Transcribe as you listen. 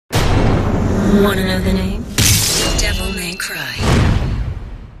Wanna know the name? Devil May Cry.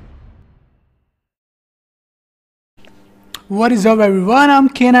 What is up everyone? I'm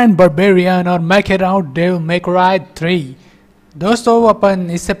K9 Barbarian और मैं खेल रहा हूँ Devil May Cry 3। दोस्तों अपन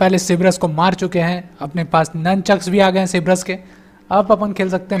इससे पहले सिब्रस को मार चुके हैं, अपने पास ननचक्स भी आ गए हैं सिब्रस के। अब अपन खेल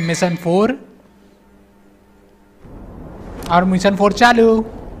सकते हैं मिशन 4 और मिशन 4 चालू।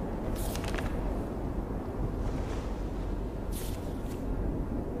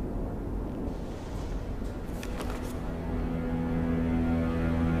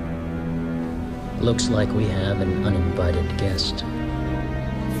 Looks like we have an uninvited guest.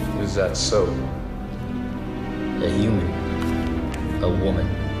 Is that so? A human. A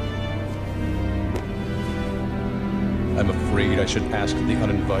woman. I'm afraid I should ask the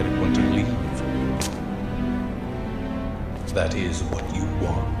uninvited one to leave. That is what you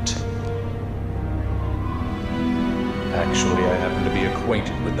want. Actually, I happen to be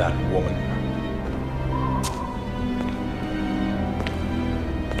acquainted with that woman.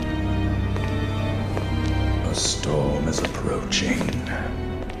 A storm is approaching.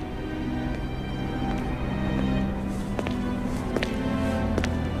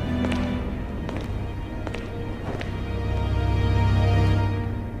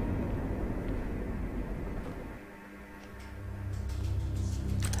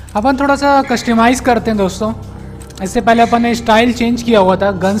 अपन थोड़ा सा customise करते हैं दोस्तों। इससे पहले अपन ने style change किया हुआ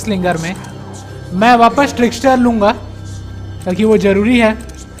था गन स्लिंगर में। मैं वापस ट्रिक्स्टर लूँगा क्योंकि वो ज़रूरी है।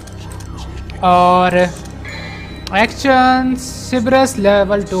 और एक्शन सिब्रस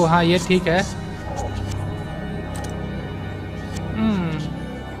लेवल 2, हाँ ये ठीक है।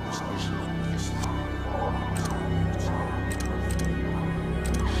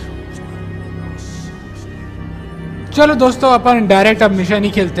 चलो दोस्तों अपन डायरेक्ट अब मिशन ही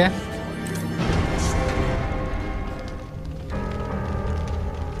खेलते हैं।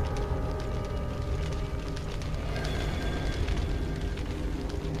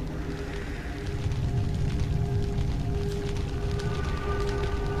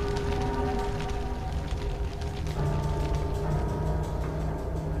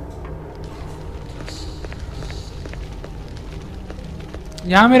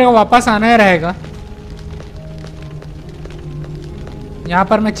 यहाँ मेरे को वापस आना ही रहेगा। यहाँ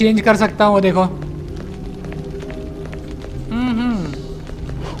पर मैं चेंज कर सकता हूँ, वो देखो।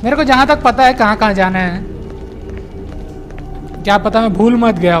 मेरे को जहाँ तक पता है कहाँ कहाँ जाना है। क्या पता मैं भूल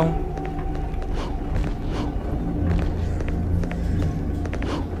मत गया हूँ।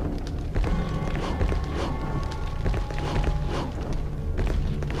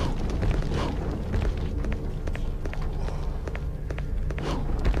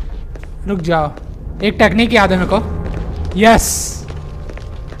 रुक जाओ, एक टेक्निक याद है मेरे को। यस,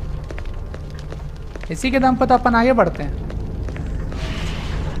 इसी के दम पर तो अपन आगे बढ़ते हैं।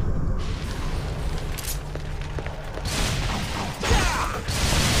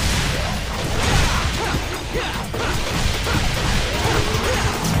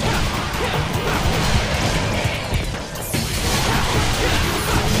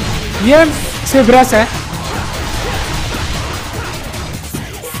 ये सिब्रस है।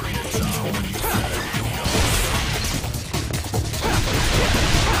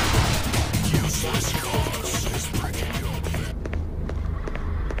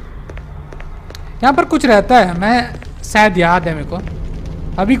 यहाँ पर कुछ रहता है, मैं शायद याद है मेरे को।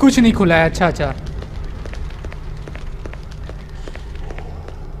 अभी कुछ नहीं खुला है। अच्छा अच्छा,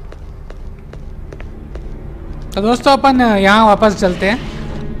 तो दोस्तों अपन यहाँ वापस चलते हैं।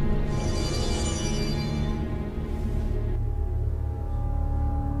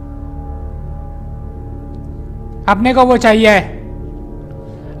 अपने को वो चाहिए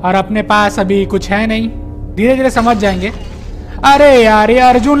और अपने पास अभी कुछ है नहीं। धीरे धीरे समझ जाएंगे। अरे यार, ये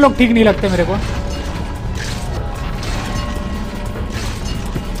अर्जुन लोग ठीक नहीं लगते मेरे को।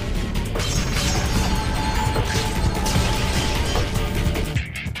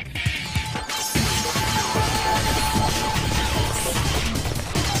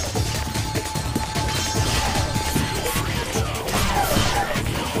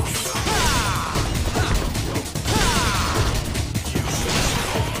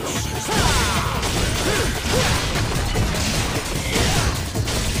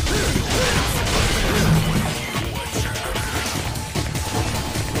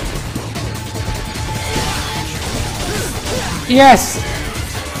 यस,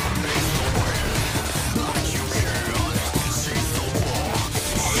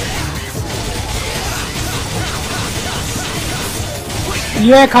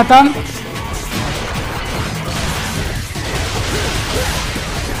 ये खत्म।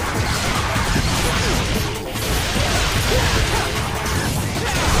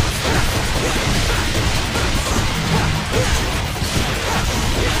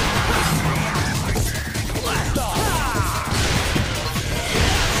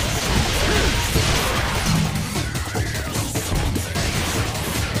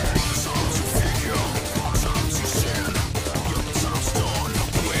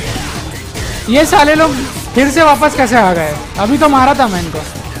 ये साले लोग फिर से वापस कैसे आ गए? अभी तो मारा था मैं इनको।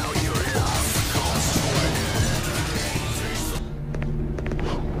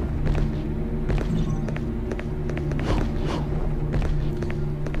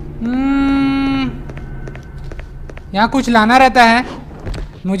 यहाँ कुछ लाना रहता है,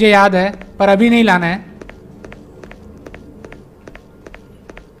 मुझे याद है, पर अभी नहीं लाना है।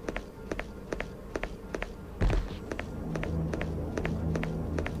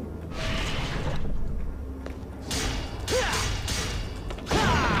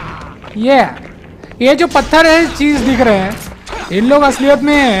 ये जो पत्थर है चीज दिख रहे हैं, इन लोग असलियत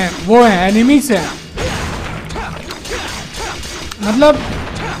में वो हैं, एनिमीज हैं। मतलब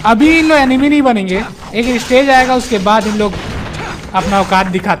अभी इन लोग एनिमी नहीं बनेंगे, एक स्टेज आएगा उसके बाद इन लोग अपना औकात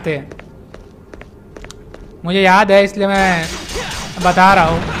दिखाते हैं। मुझे याद है इसलिए मैं बता रहा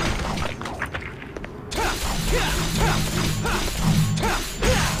हूँ।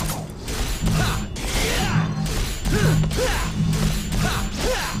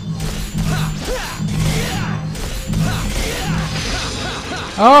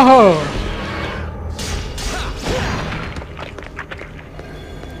 ओहो,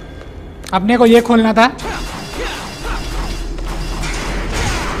 अपने को ये खोलना था।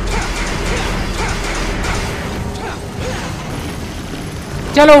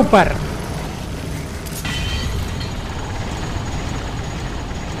 चलो ऊपर।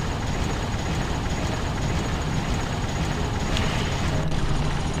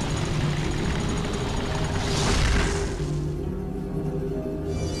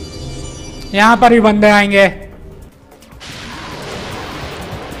 यहां पर भी बंदे आएंगे।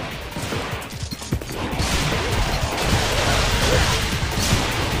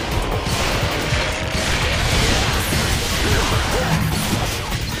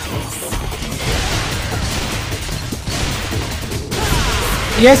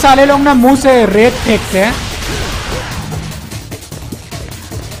 ये साले लोग ना मुंह से रेत फेंकते हैं।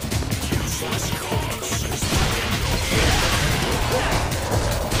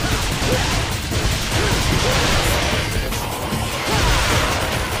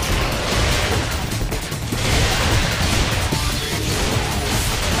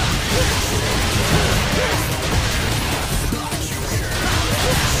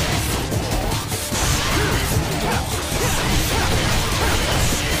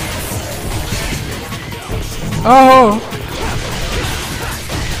 ओहो,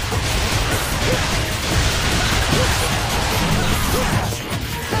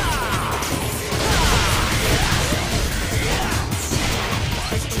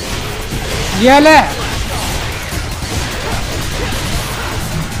 ये ले।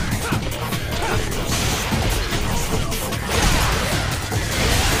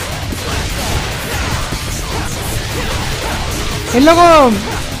 इन लोगों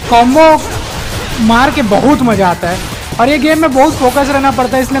कॉम्बो मार के बहुत मजा आता है, और ये गेम में बहुत फोकस रहना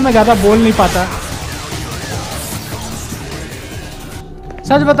पड़ता है, इसलिए मैं ज्यादा बोल नहीं पाता।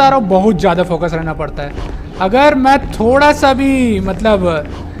 सच बता रहा हूँ, बहुत ज्यादा फोकस रहना पड़ता है। अगर मैं थोड़ा सा भी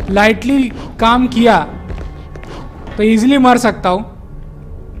मतलब लाइटली काम किया तो इजीली मर सकता हूँ।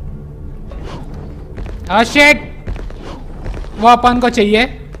 शिट, वो अपन को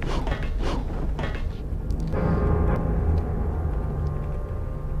चाहिए।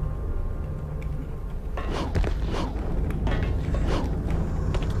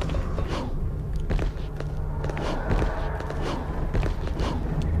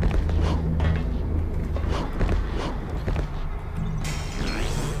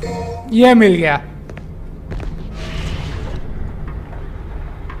 ये मिल गया।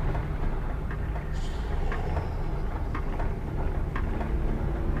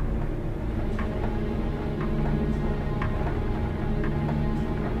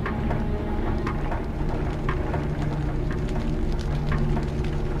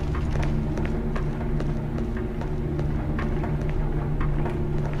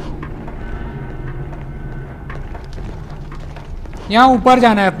 यहाँ ऊपर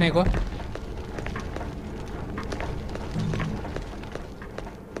जाना है अपने को।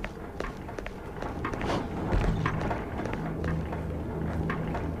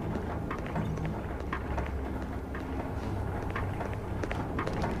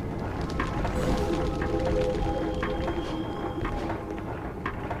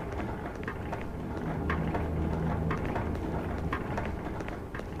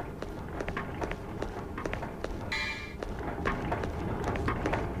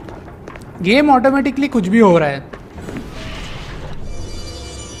 गेम ऑटोमेटिकली कुछ भी हो रहा है।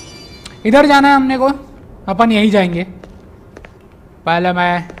 इधर जाना है हमने को, अपन यहीं जाएंगे। पहले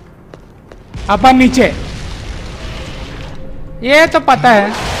मैं अपन नीचे, ये तो पता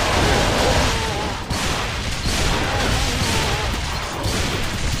है।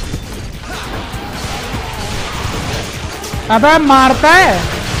 अबे मारता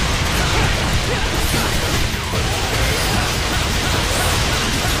है।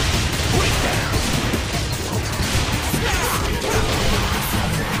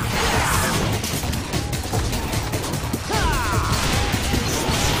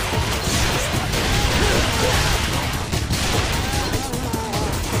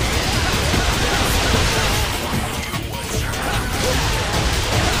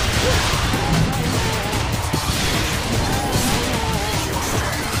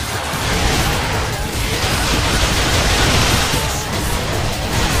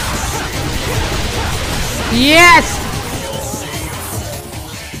 Yes!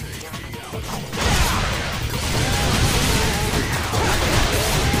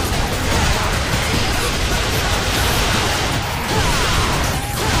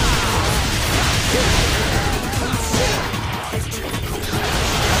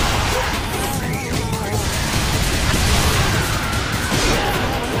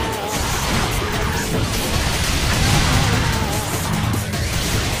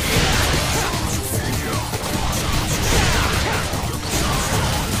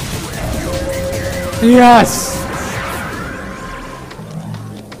 यस,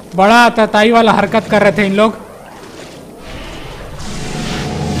 बड़ा तताई वाला हरकत कर रहे थे इन लोग।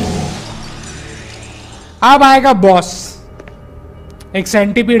 अब आएगा बॉस, एक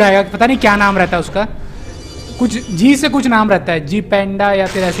सेंटीपीड आएगा, पता नहीं क्या नाम रहता है उसका, कुछ जी से कुछ नाम रहता है, जी पेंडा या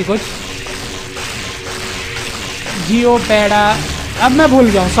फिर ऐसी कुछ, जियो पेडा, अब मैं भूल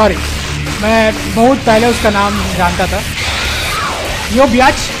गया हूँ, सॉरी, मैं बहुत पहले उसका नाम जानता था। यो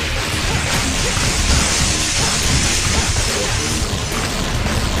ब्याच,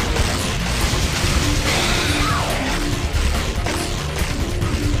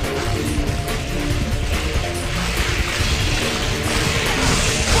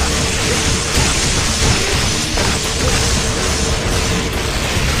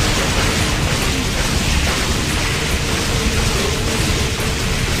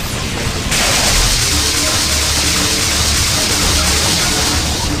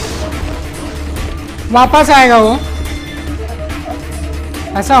 वापस आएगा वो,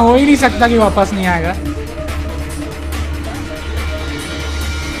 ऐसा हो ही नहीं सकता कि वापस नहीं आएगा।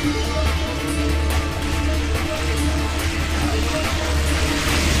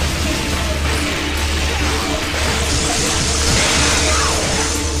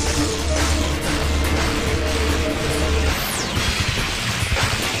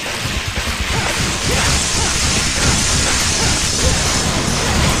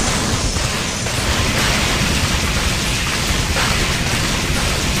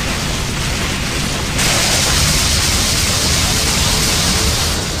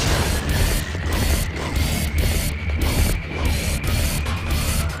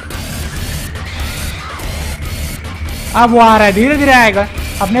 अब वो आ रहा है, धीरे धीरे आएगा,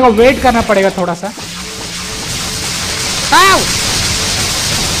 अपने को वेट करना पड़ेगा थोड़ा सा। आओ!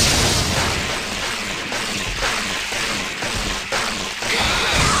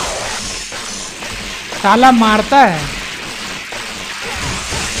 साला मारता है।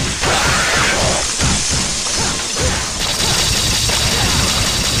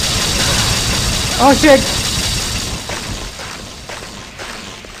 ओह शिट,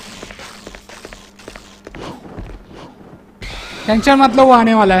 टेंशन मत लो, वो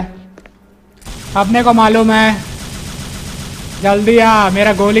आने वाला है, अपने को मालूम है। जल्दी आ,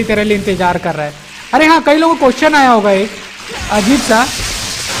 मेरा गोली तेरे लिए इंतजार कर रहा है। अरे हाँ, कई लोगों को क्वेश्चन आया होगा एक अजीब सा,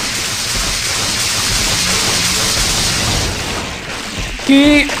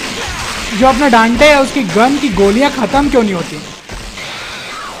 कि जो अपना डांटे है उसकी गन की गोलियां खत्म क्यों नहीं होती।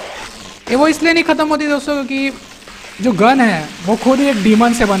 ये वो इसलिए नहीं खत्म होती दोस्तों, क्योंकि जो गन है वो खुद ही एक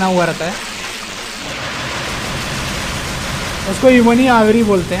डीमन से बना हुआ रहता है, उसको ह्यूमनी आवरी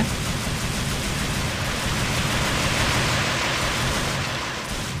बोलते हैं।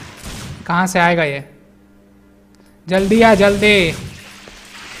 कहाँ से आएगा ये? जल्दी आ, जल्दी।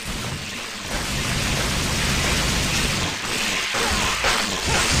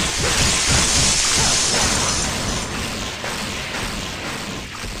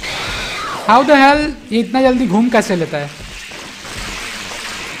 हाउ द हेल, ये इतना जल्दी घूम कैसे लेता है?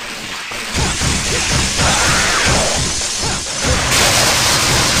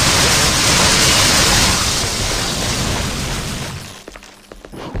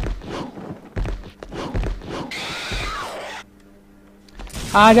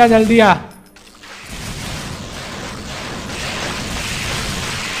 आजा, जल्दी आ।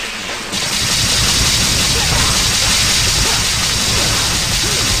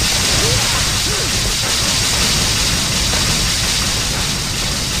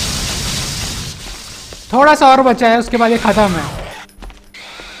 थोड़ा सा और बचा है, उसके बाद ये खत्म है।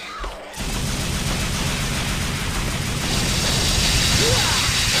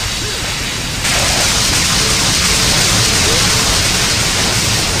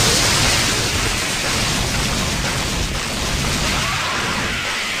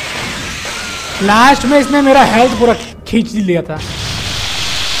 लास्ट में इसने मेरा हेल्थ पूरा खींच लिया था,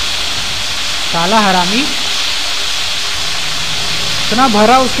 साला हरामी। इतना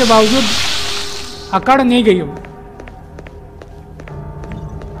भरा उसके बावजूद अकड़ नहीं गई हूं।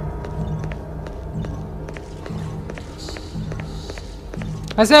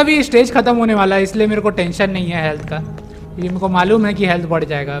 वैसे अभी स्टेज खत्म होने वाला है, इसलिए मेरे को टेंशन नहीं है हेल्थ का, क्योंकि मेरे को मालूम है कि हेल्थ बढ़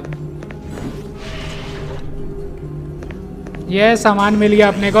जाएगा अब। ये सामान मिल गया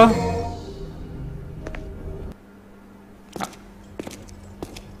अपने को।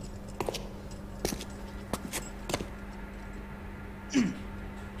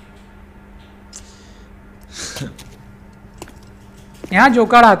 यहाँ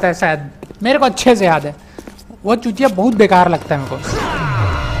जोकर आता है शायद, मेरे को अच्छे से याद है। वो चुतिया बहुत बेकार लगता है मेरे को।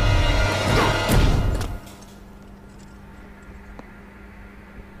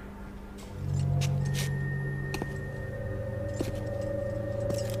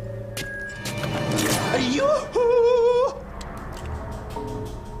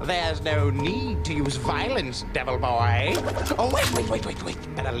 There's no need to use violence, devil boy. Oh, wait.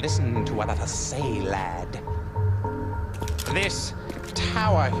 Better listen to what I have to say, lad. This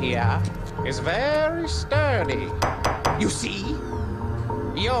tower here is very sturdy. You see?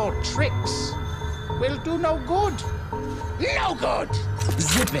 Your tricks will do no good. No good!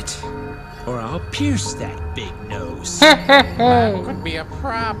 Zip it, or I'll pierce that big nose. That could be a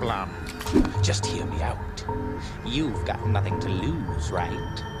problem. Just hear me out. You've got nothing to lose,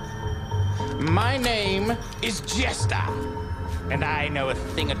 right? My name is Jester, and I know a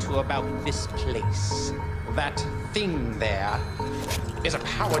thing or two about this place. That thing there is a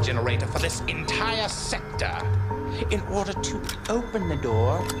power generator for this entire sector. In order to open the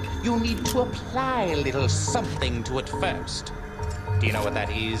door, you need to apply a little something to it first. Do you know what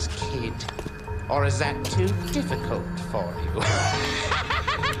that is, kid? Or is that too difficult for you?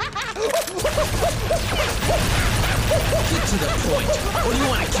 Get to the point, or you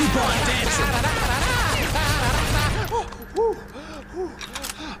want to keep on dancing?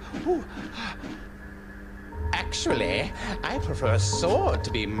 Actually, I prefer a sword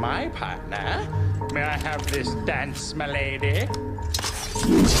to be my partner. May I have this dance, my lady?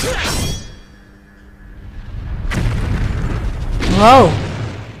 Wow!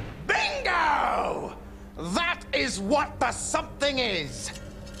 Bingo! That is what the something is.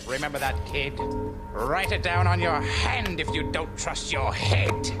 Remember that, kid? Write it down on your hand if you don't trust your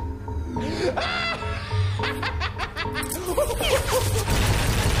head.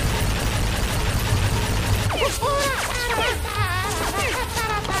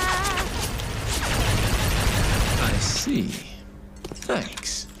 I see.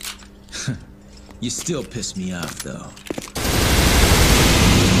 Thanks. You still piss me off, though.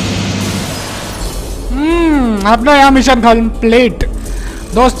 अपना यहाँ mission complete.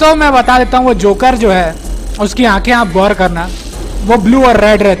 दोस्तों मैं बता देता हूँ, वो joker जो है उसकी आंखें आप गौर करना, वो ब्लू और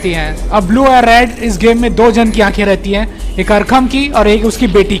रेड रहती हैं। अब ब्लू और रेड इस गेम में 2 जन की आंखें रहती हैं, एक अरखम की और एक उसकी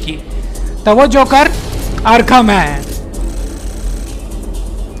बेटी की। तो वो जोकर अरखम है।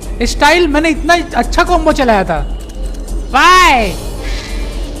 स्टाइल मैंने इतना अच्छा कॉम्बो चलाया था भाई।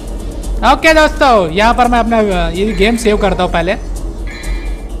 ओके दोस्तों, यहाँ पर मैं अपना ये गेम सेव करता हूँ पहले,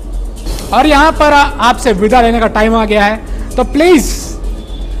 और यहाँ पर आपसे विदा लेने का टाइम आ गया है। तो प्लीज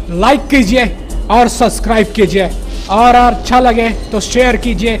लाइक कीजिए और सब्सक्राइब कीजिए, और अच्छा लगे तो शेयर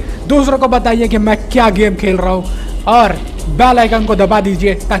कीजिए, दूसरों को बताइए कि मैं क्या गेम खेल रहा हूँ, और बेल आइकन को दबा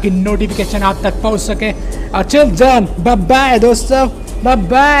दीजिए ताकि नोटिफिकेशन आप तक पहुँच सके। और चल जन, बाय बाय दोस्तों, बाय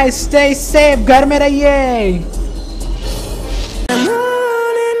बाय, स्टे सेफ, घर में रहिए।